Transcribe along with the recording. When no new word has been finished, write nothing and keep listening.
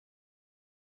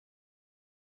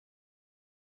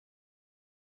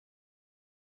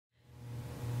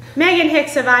Megan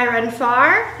Hicks of I Run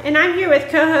Far, and I'm here with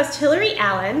co-host Hillary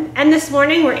Allen, and this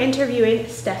morning we're interviewing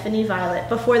Stephanie Violett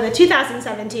before the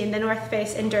 2017 The North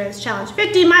Face Endurance Challenge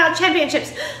 50-mile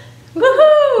championships.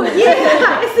 Woohoo!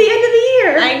 Yeah, it's the end of the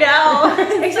year. I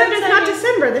know. Except it's not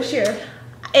December this year.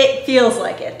 It feels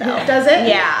like it though. Does it?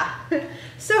 Yeah.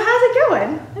 So how's it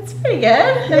going? It's pretty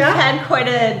good. Yeah? I've had quite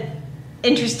an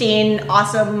interesting,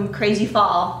 awesome, crazy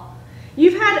fall.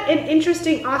 You've had an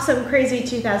interesting, awesome, crazy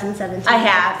 2017. I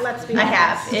have. Let's be honest.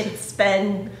 honest. I have. It's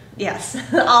been, yes,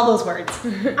 all those words. I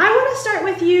want to start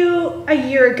with you a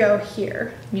year ago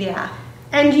here. Yeah.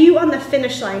 And you on the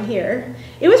finish line here.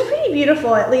 It was pretty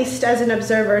beautiful, at least as an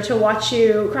observer, to watch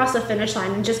you cross the finish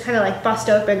line and just kind of like bust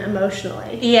open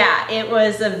emotionally. Yeah, it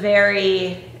was a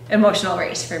very emotional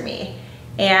race for me.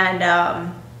 And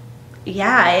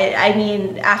yeah, I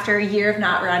mean, after a year of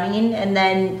not running and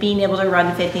then being able to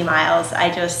run 50 miles,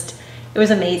 it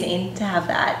was amazing to have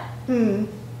that. Yeah,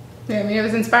 I mean, it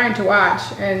was inspiring to watch,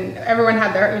 and everyone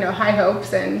had their, high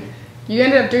hopes, and you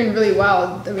ended up doing really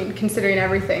well, I mean, considering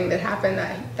everything that happened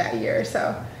that year,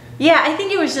 so. Yeah, I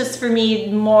think it was just for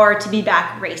me more to be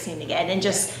back racing again and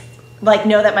just like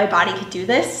know that my body could do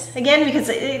this again, because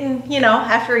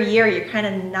after a year you're kind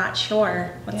of not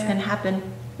sure what's going to happen.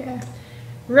 Yeah.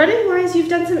 Running wise, you've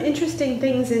done some interesting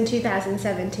things in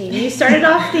 2017. You started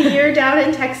off the year down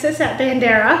in Texas at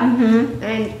Bandera,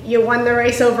 and you won the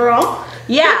race overall.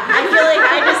 Yeah, I feel like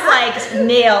I just like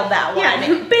nailed that one.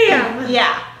 Yeah, bam!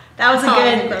 Yeah, that was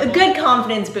a good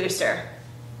confidence booster.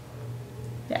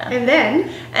 Yeah. And then?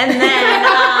 I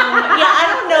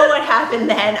don't know what happened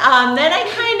then. Then I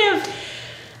kind of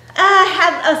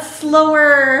had a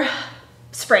slower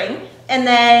spring and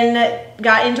then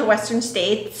got into Western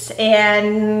States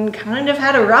and kind of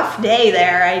had a rough day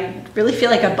there. I really feel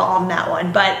like I bombed that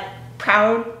one, but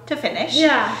proud to finish.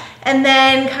 Yeah. And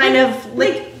then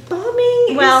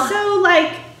bombing well, is so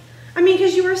like, I mean,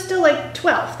 because you were still like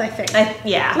 12th, I think.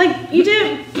 Yeah. Like, you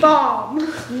didn't bomb.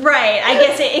 Right. I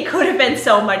guess it could have been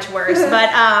so much worse.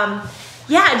 But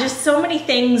yeah, just so many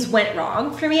things went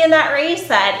wrong for me in that race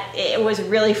that it was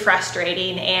really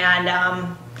frustrating. And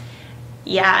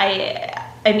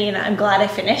I mean, I'm glad I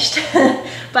finished.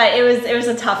 But it was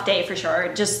a tough day for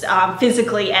sure, just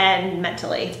physically and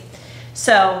mentally.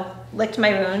 So licked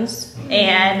my wounds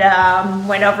and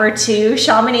went over to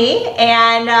Chamonix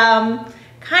and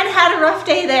kind of had a rough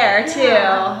day there too.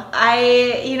 Yeah.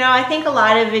 I think a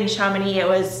lot of in Chamonix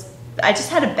I just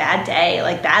had a bad day,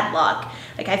 like bad luck.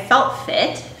 Like I felt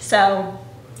fit, so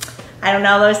I don't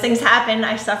know, those things happen.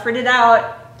 I suffered it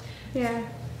out. Yeah.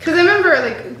 Because I remember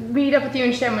like meet up with you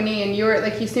in Chamonix, and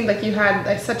you seemed like you had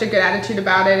like such a good attitude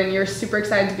about it, and you were super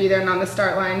excited to be there and on the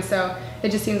start line. So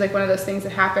it just seems like one of those things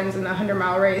that happens in the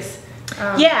 100-mile race.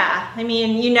 Yeah, I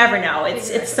mean, you never know.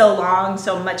 It's so long,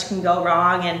 so much can go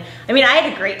wrong, and I mean, I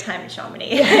had a great time in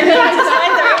Chamonix. I had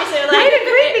a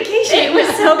great vacation. It was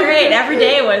so great. Every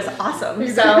day was awesome.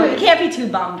 So you can't be too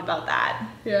bummed about that.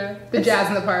 Yeah, the jazz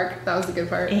in the park, that was the good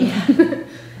part. Yeah.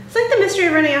 It's like the mystery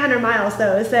of running 100 miles,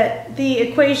 though, is that the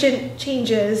equation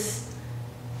changes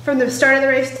from the start of the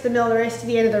race to the middle of the race to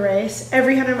the end of the race.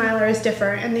 Every 100 miler is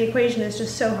different, and the equation is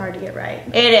just so hard to get right.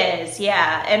 It is,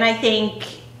 yeah. And I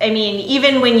think,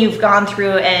 even when you've gone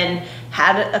through and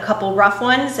had a couple rough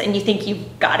ones and you think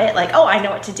you've got it, like, oh, I know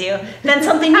what to do, then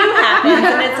something new happens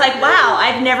and it's like, wow,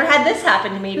 I've never had this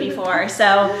happen to me before.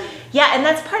 So yeah, and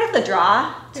that's part of the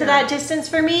draw to that distance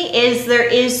for me, is there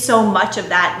is so much of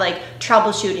that like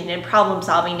troubleshooting and problem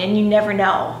solving, and you never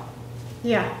know.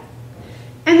 Yeah.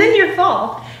 And then your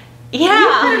fall. Yeah. You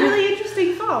had a really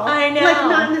interesting fall. I know. Like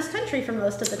not in this country for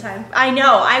most of the time. I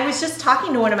know. I was just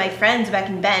talking to one of my friends back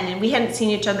in Bend, and we hadn't seen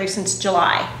each other since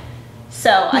July.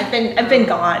 So I've been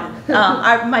gone.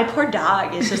 My poor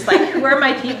dog is just like, where are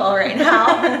my people right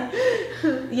now?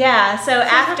 Yeah. So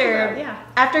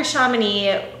after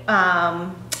Chamonix,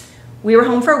 we were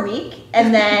home for a week,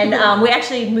 and then we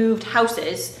actually moved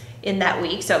houses in that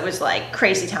week. So it was like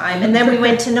crazy time, and then we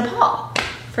went to Nepal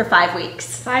for 5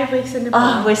 weeks. 5 weeks in Nepal.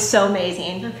 Oh, it was so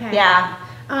amazing. Okay. Yeah.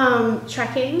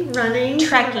 Trekking, running,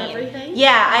 everything?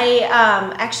 Yeah, I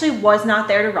actually was not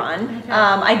there to run. Okay.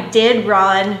 I did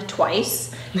run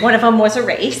twice. One of them was a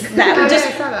race. I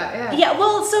saw that, yeah. Yeah,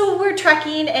 well, so we're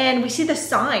trekking and we see the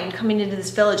sign coming into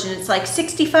this village, and it's like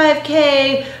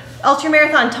 65K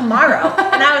ultramarathon tomorrow.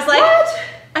 And I was like, what?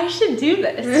 I should do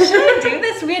this. Should I do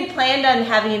this? We had planned on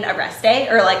having a rest day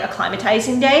or like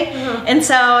acclimatizing day. And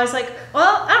so I was like,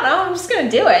 well, I don't know, I'm just going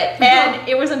to do it. And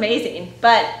it was amazing.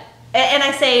 And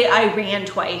I say I ran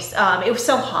twice. It was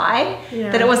so high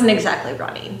that it wasn't exactly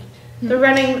running. The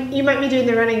running, you might be doing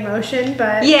the running motion,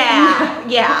 but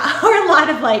yeah, or a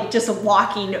lot of like just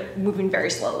walking, moving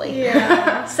very slowly.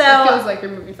 Yeah. So it feels like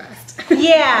you're moving fast.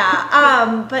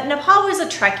 Yeah, but Nepal was a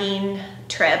trekking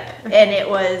trip, and it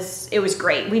was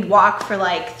great. We'd walk for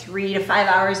like 3 to 5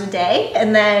 hours a day,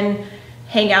 and then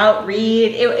hang out,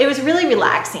 read. It was really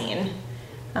relaxing,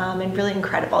 and really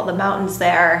incredible. The mountains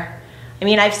there. I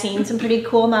mean, I've seen some pretty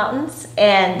cool mountains,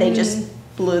 and they just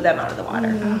blew them out of the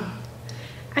water.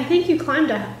 I think you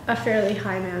climbed a fairly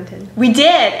high mountain. We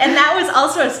did, and that was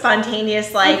also a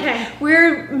spontaneous, like,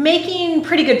 we're making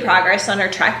pretty good progress on our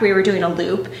trek. We were doing a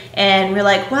loop, and we're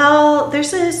like, well,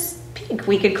 there's this peak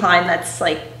we could climb that's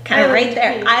like kind of right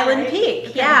there. Island Peak,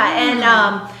 Okay. yeah,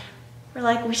 and we're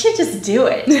like, we should just do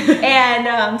it.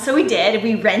 And so we did.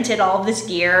 We rented all of this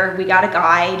gear. We got a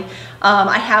guide.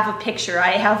 I have a picture.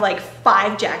 I have like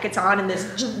 5 jackets on and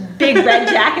this big red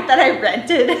jacket that I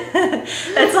rented.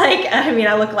 That's like, I mean,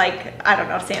 I look like, I don't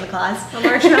know, Santa Claus. A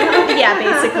marshmallow? Yeah,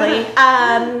 basically.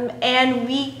 And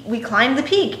we climbed the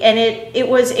peak, and it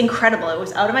was incredible. It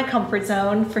was out of my comfort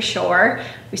zone for sure.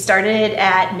 We started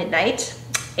at midnight.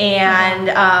 And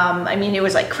I mean, it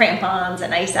was like crampons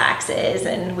and ice axes,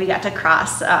 and we got to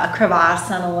cross a crevasse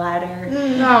on a ladder.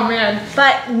 Oh man.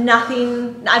 But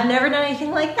nothing, I've never done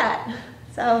anything like that.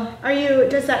 So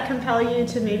does that compel you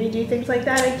to maybe do things like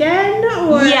that again?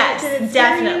 Or yes, did it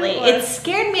scare definitely. you, or? It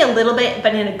scared me a little bit,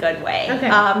 but in a good way. Okay.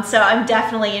 So I'm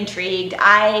definitely intrigued.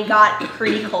 I got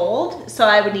pretty cold, so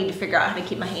I would need to figure out how to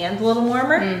keep my hands a little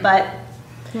warmer, but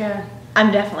yeah. I'm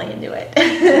definitely into it.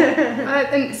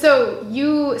 And so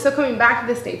coming back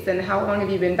to the States, then how long have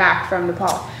you been back from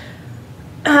Nepal?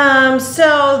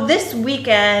 So this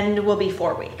weekend will be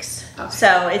 4 weeks. Okay.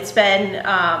 So it's been,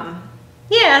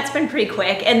 it's been pretty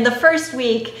quick. And the first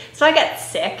week, so I got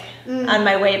sick on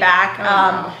my way back.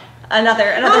 No.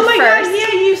 Another Oh my first. god,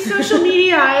 yeah, you social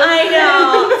media. I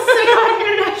know. Sick on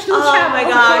international Oh travel. my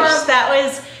gosh, that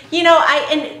was,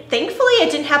 and thankfully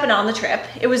it didn't happen on the trip.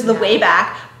 It was the way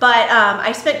back. But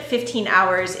I spent 15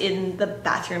 hours in the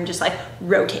bathroom just like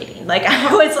rotating. Like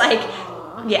I was like,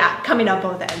 coming up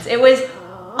both ends. It was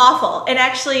awful. And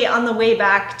actually on the way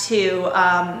back to,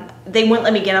 they wouldn't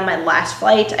let me get on my last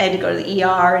flight. I had to go to the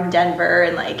ER in Denver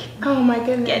and like Oh my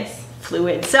goodness. get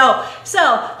fluid. So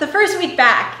the first week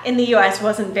back in the US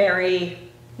wasn't very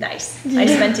nice. I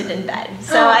spent it in bed.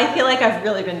 So I feel like I've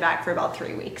really been back for about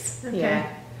 3 weeks. Okay.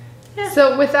 Yeah.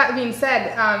 So with that being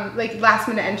said, like last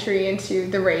minute entry into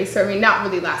the race, or I mean not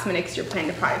really last minute because you're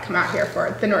planning to probably come out here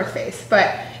for the North Face,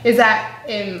 but is that,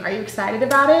 are you excited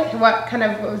about it? What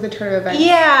was the turn of events?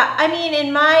 Yeah, I mean,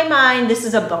 in my mind, this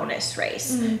is a bonus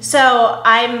race. So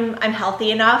I'm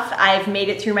healthy enough. I've made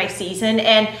it through my season,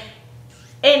 and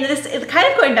this is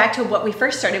kind of going back to what we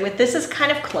first started with. This is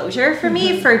kind of closure for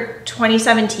me for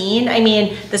 2017. I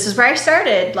mean, this is where I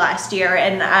started last year,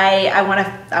 and I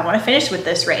want to finish with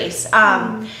this race.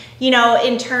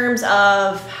 In terms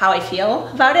of how I feel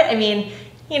about it, I mean,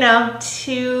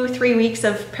 2-3 weeks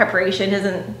of preparation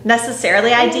isn't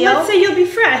necessarily ideal. Let's say you'll be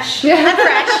fresh. Yeah.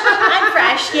 I'm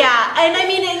fresh, yeah. And I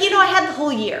mean, I had the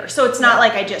whole year, so it's not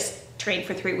like I just trained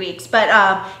for 3 weeks. But,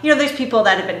 there's people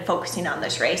that have been focusing on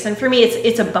this race. And for me,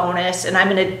 it's a bonus, and I'm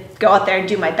going to go out there and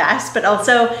do my best. But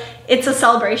also, it's a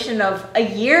celebration of a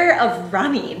year of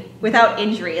running without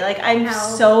injury. Like, I'm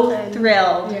so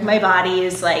thrilled. Yeah. My body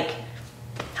is, like,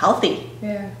 healthy.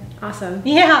 Yeah. Awesome.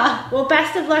 Yeah. Well,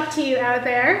 best of luck to you out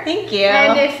there. Thank you.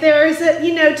 And if there's,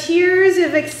 tears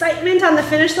of excitement on the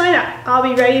finish line, I'll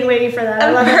be ready and waiting for that.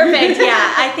 I love it. Perfect.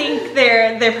 Yeah, I think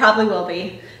there probably will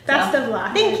be. Best of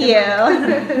luck. Thank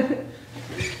you.